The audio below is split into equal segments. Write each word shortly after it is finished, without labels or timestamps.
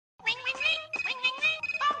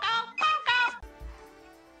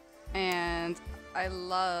And I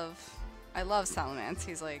love Salamence.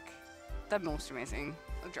 He's like the most amazing.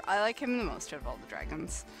 I like him the most out of all the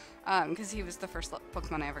dragons. Because he was the first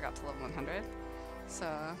Pokemon I ever got to level 100. So.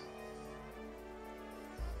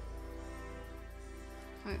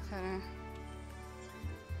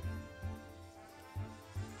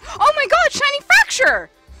 Oh my god, shiny Fraxture!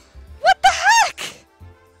 What the heck?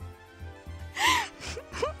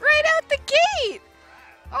 Right out the gate!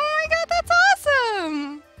 Oh my god, that's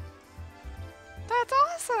awesome! That's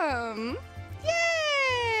awesome!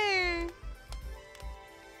 Yay!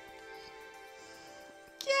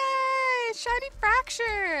 Yay! Shiny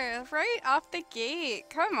Fraxture! Right off the gate.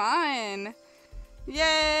 Come on!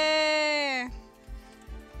 Yay!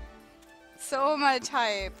 So much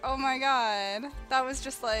hype. Oh my god. That was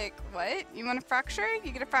just like, what? You want a Fraxture?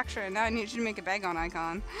 You get a Fraxture. Now I need you to make a Bagon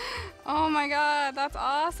icon. Oh my god, that's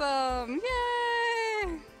awesome.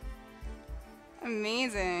 Yay!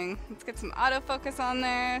 Amazing. Let's get some autofocus on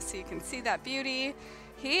there so you can see that beauty.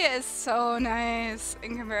 He is so nice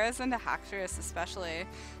in comparison to Haxorus especially.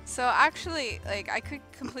 So actually, like, I could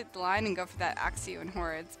complete the line and go for that Axew and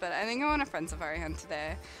Hordes, but I think I want a Friend Safari hunt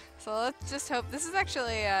today. So let's just hope. This is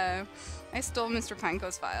actually, I stole Mr.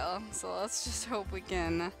 Pineco's file, so let's just hope we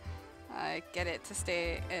can get it to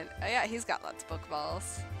stay in. Yeah, he's got lots of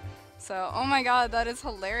Pokeballs. So, oh my god, that is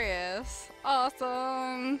hilarious.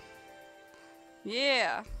 Awesome.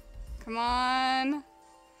 Yeah. Come on.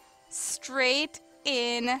 Straight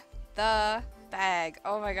in the bag.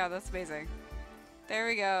 Oh my god, that's amazing. There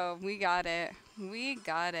we go. We got it. We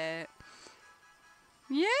got it.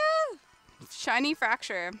 Yeah. Shiny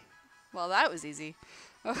Fraxture. Well, that was easy.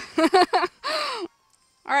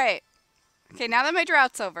 Alright. Okay, now that my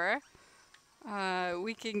drought's over,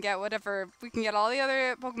 we can get whatever, we can get all the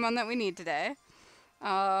other Pokemon that we need today.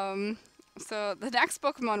 So the next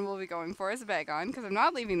Pokemon we'll be going for is a Bagon, because I'm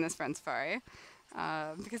not leaving this Friend Safari.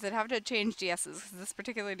 Because I'd have to change DSs, because this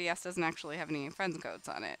particular DS doesn't actually have any friends codes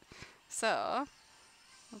on it. So,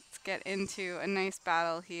 let's get into a nice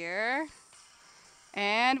battle here.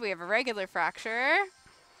 And we have a regular Fraxture.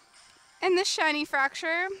 And this shiny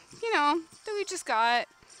Fraxture, you know, that we just got.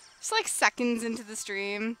 Just like seconds into the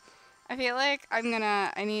stream. I feel like I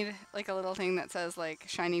need like a little thing that says like,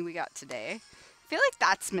 shiny we got today. I feel like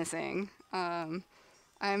that's missing. I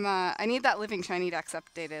need that living shiny dex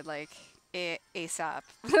updated like ASAP.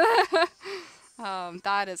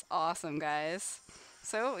 That is awesome, guys.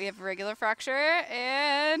 So we have a regular Fraxture,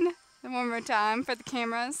 and one more time for the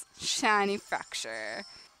cameras, shiny Fraxture.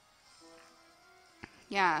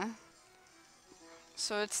 Yeah.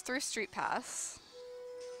 So it's through Street Pass.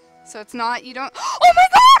 So it's not, you don't— oh my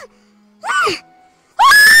god! Ah!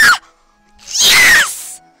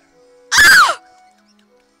 Yes! Ah!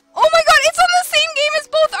 Oh my god, it's on the same game as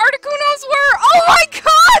both Articunos were! Oh my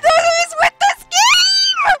god, who's with this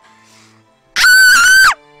game?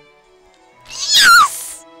 Ah!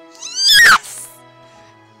 Yes! Yes!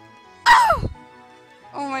 Oh!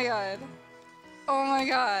 Oh my god. Oh my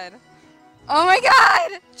god. Oh my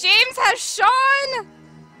god! James has Sean!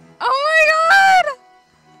 Oh my god!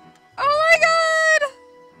 Oh my god!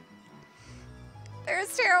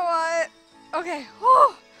 There's Terrawat. Okay.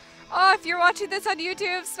 Oh, if you're watching this on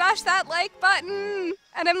YouTube, smash that like button.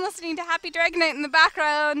 And I'm listening to Happy Dragonite in the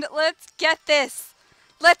background. Let's get this.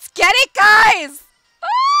 Let's get it, guys!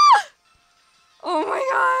 Ah! Oh my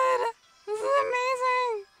god. This is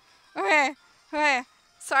amazing. Okay.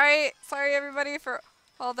 Sorry everybody for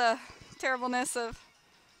all the terribleness of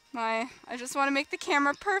my— I just want to make the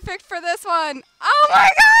camera perfect for this one. Oh my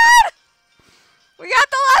god! We got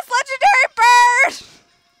the last legendary bird!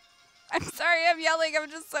 I'm sorry I'm yelling, I'm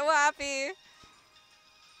just so happy.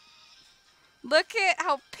 Look at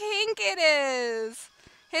how pink it is.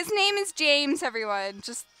 His name is James, everyone,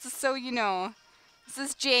 just so you know. This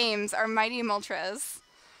is James, our mighty Moltres.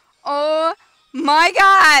 Oh my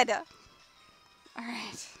god!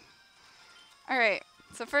 Alright,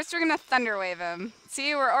 so first we're gonna Thunder Wave him.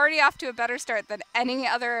 See, we're already off to a better start than any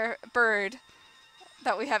other bird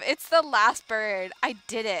that we have. It's the last bird. I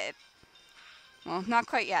did it. Well, not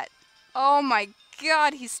quite yet. Oh my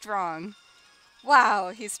god, he's strong. Wow,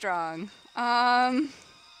 he's strong. Let's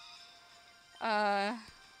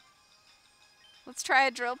try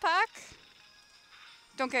a drill pack.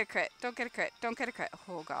 Don't get a crit. Don't get a crit. Don't get a crit.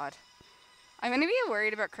 Oh god. I'm gonna be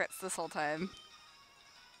worried about crits this whole time.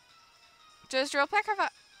 Does drill pack have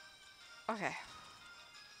a— okay.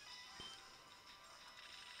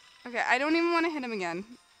 Okay, I don't even want to hit him again.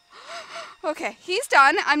 Okay, he's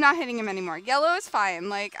done. I'm not hitting him anymore. Yellow is fine.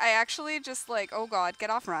 Like, I actually just like— oh god, get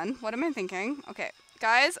off run. What am I thinking? Okay,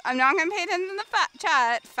 Guys, I'm not going to pay attention to the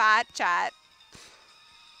fat chat.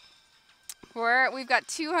 We've got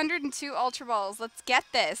 202 Ultra Balls. Let's get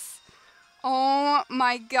this. Oh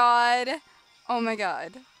my god. Oh my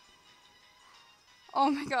god. Oh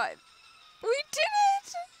my god. We did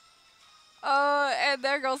it! Oh, and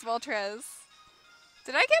there goes Moltres.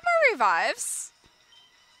 Did I get more revives?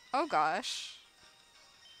 Oh gosh.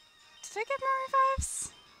 Did I get more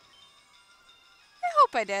revives? I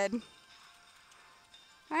hope I did.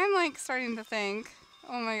 I'm like starting to think.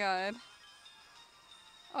 Oh my god.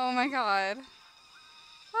 Oh my god.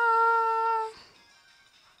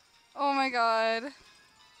 Oh my god.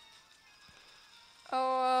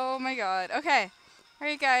 Oh my god. Okay.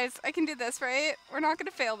 Alright guys, I can do this, right? We're not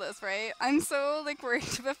gonna fail this, right? I'm so like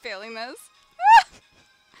worried about failing this.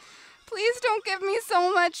 Please don't give me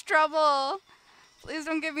so much trouble. Please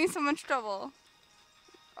don't give me so much trouble.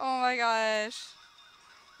 Oh my gosh.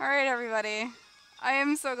 Alright everybody. I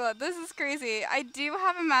am so glad. This is crazy. I do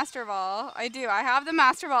have a Master Ball. I do. I have the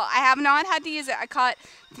Master Ball. I have not had to use it. I caught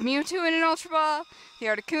the Mewtwo in an Ultra Ball, the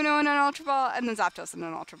Articuno in an Ultra Ball, and the Zapdos in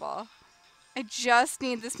an Ultra Ball. I just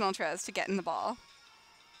need this Moltres to get in the ball.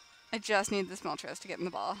 I just need this Moltres to get in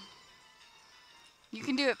the ball. You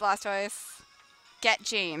can do it, Blastoise. Get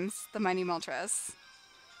James, the mighty Moltres.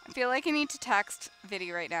 I feel like I need to text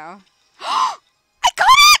Viddy right now. I got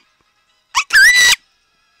it! I got it!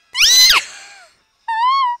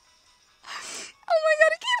 Oh my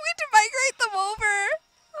god, I can't wait to migrate them over.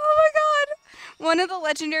 Oh my god. One of the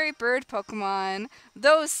legendary bird Pokemon.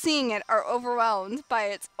 Those seeing it are overwhelmed by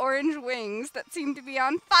its orange wings that seem to be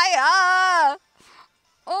on fire.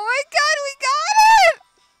 Oh my god, we got it!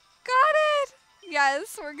 Got it!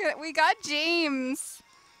 Yes, we're good. We got James.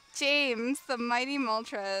 James, the mighty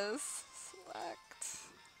Moltres. Select.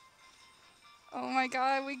 Oh my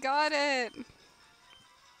god, we got it.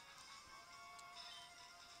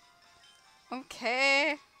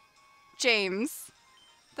 Okay. James,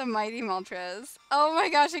 the mighty Moltres. Oh my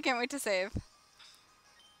gosh, I can't wait to save.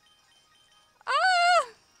 Ah!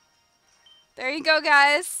 There you go,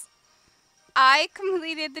 guys. I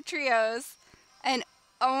completed the trios, and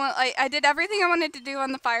I did everything I wanted to do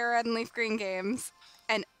on the Fire Red and Leaf Green games,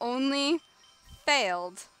 and only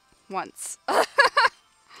failed once. Oh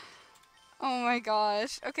my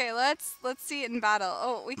gosh. Okay, let's see it in battle.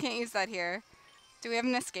 Oh, we can't use that here. Do we have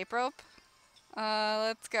an escape rope?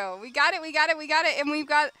 Let's go. We got it, we got it, we got it, and we've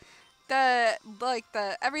got the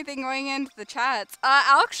everything going into the chats.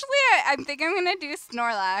 Actually, I think I'm gonna do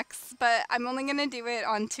Snorlax, but I'm only gonna do it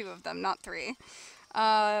on 2 of them, not 3.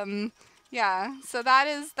 Yeah, so that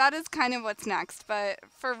is kind of what's next, but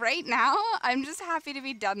for right now, I'm just happy to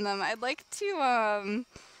be done them. I'd like to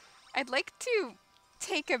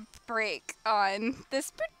take a break on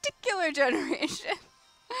this particular generation.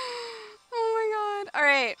 Oh my god. All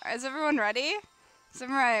right, is everyone ready? Is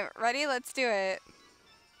everyone ready? Let's do it.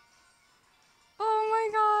 Oh my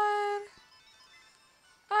god.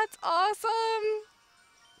 That's awesome.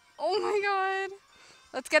 Oh my god.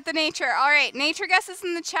 Let's get the nature. All right, nature guesses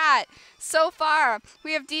in the chat. So far,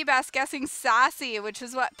 we have D-Bass guessing sassy, which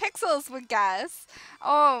is what Pixels would guess.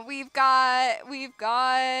 Oh, we've got,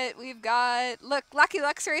 look, Lucky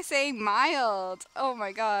Luxray saying mild. Oh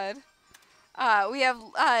my god. We have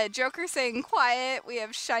Joker saying quiet. We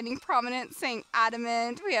have Shining Prominent saying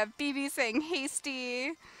adamant. We have BB saying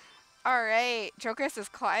hasty. All right, Joker says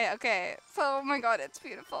quiet. Okay, so oh my god, it's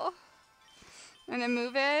beautiful. I'm gonna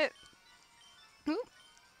move it. Oop.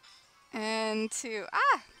 Into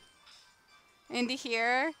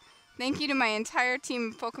here. Thank you to my entire team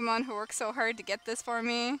of Pokemon who worked so hard to get this for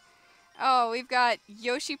me. Oh, we've got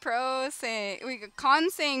Yoshi Pro saying, we got Con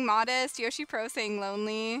saying modest, Yoshi Pro saying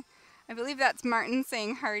lonely. I believe that's Martin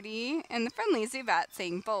saying hardy, and the friendly Zubat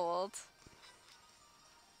saying bold.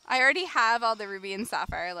 I already have all the Ruby and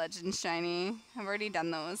Sapphire Legends shiny. I've already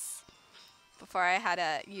done those before I had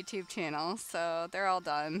a YouTube channel, so they're all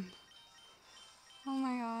done. Oh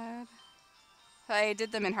my god. I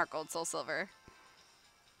did them in Heart Gold, Soul Silver.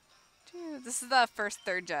 Dude, this is the first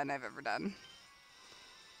 3rd gen I've ever done.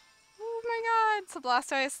 Oh my god. So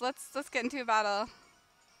Blastoise, let's get into a battle.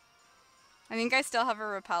 I think I still have a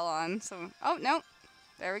repel on, so oh no.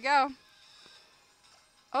 There we go.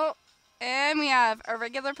 Oh, and we have a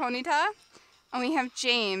regular Ponyta, and we have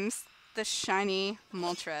James, the shiny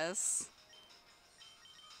Moltres.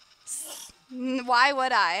 Why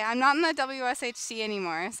would I? I'm not in the WSHC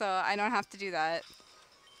anymore, so I don't have to do that.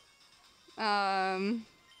 I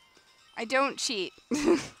don't cheat.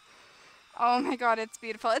 Oh my god, it's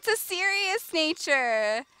beautiful. It's a serious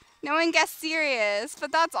nature. No one gets serious,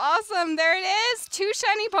 but that's awesome. There it is. 2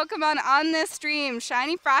 shiny Pokemon on this stream.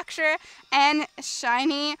 Shiny Fraxture and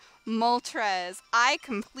shiny Moltres. I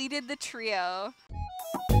completed the trio.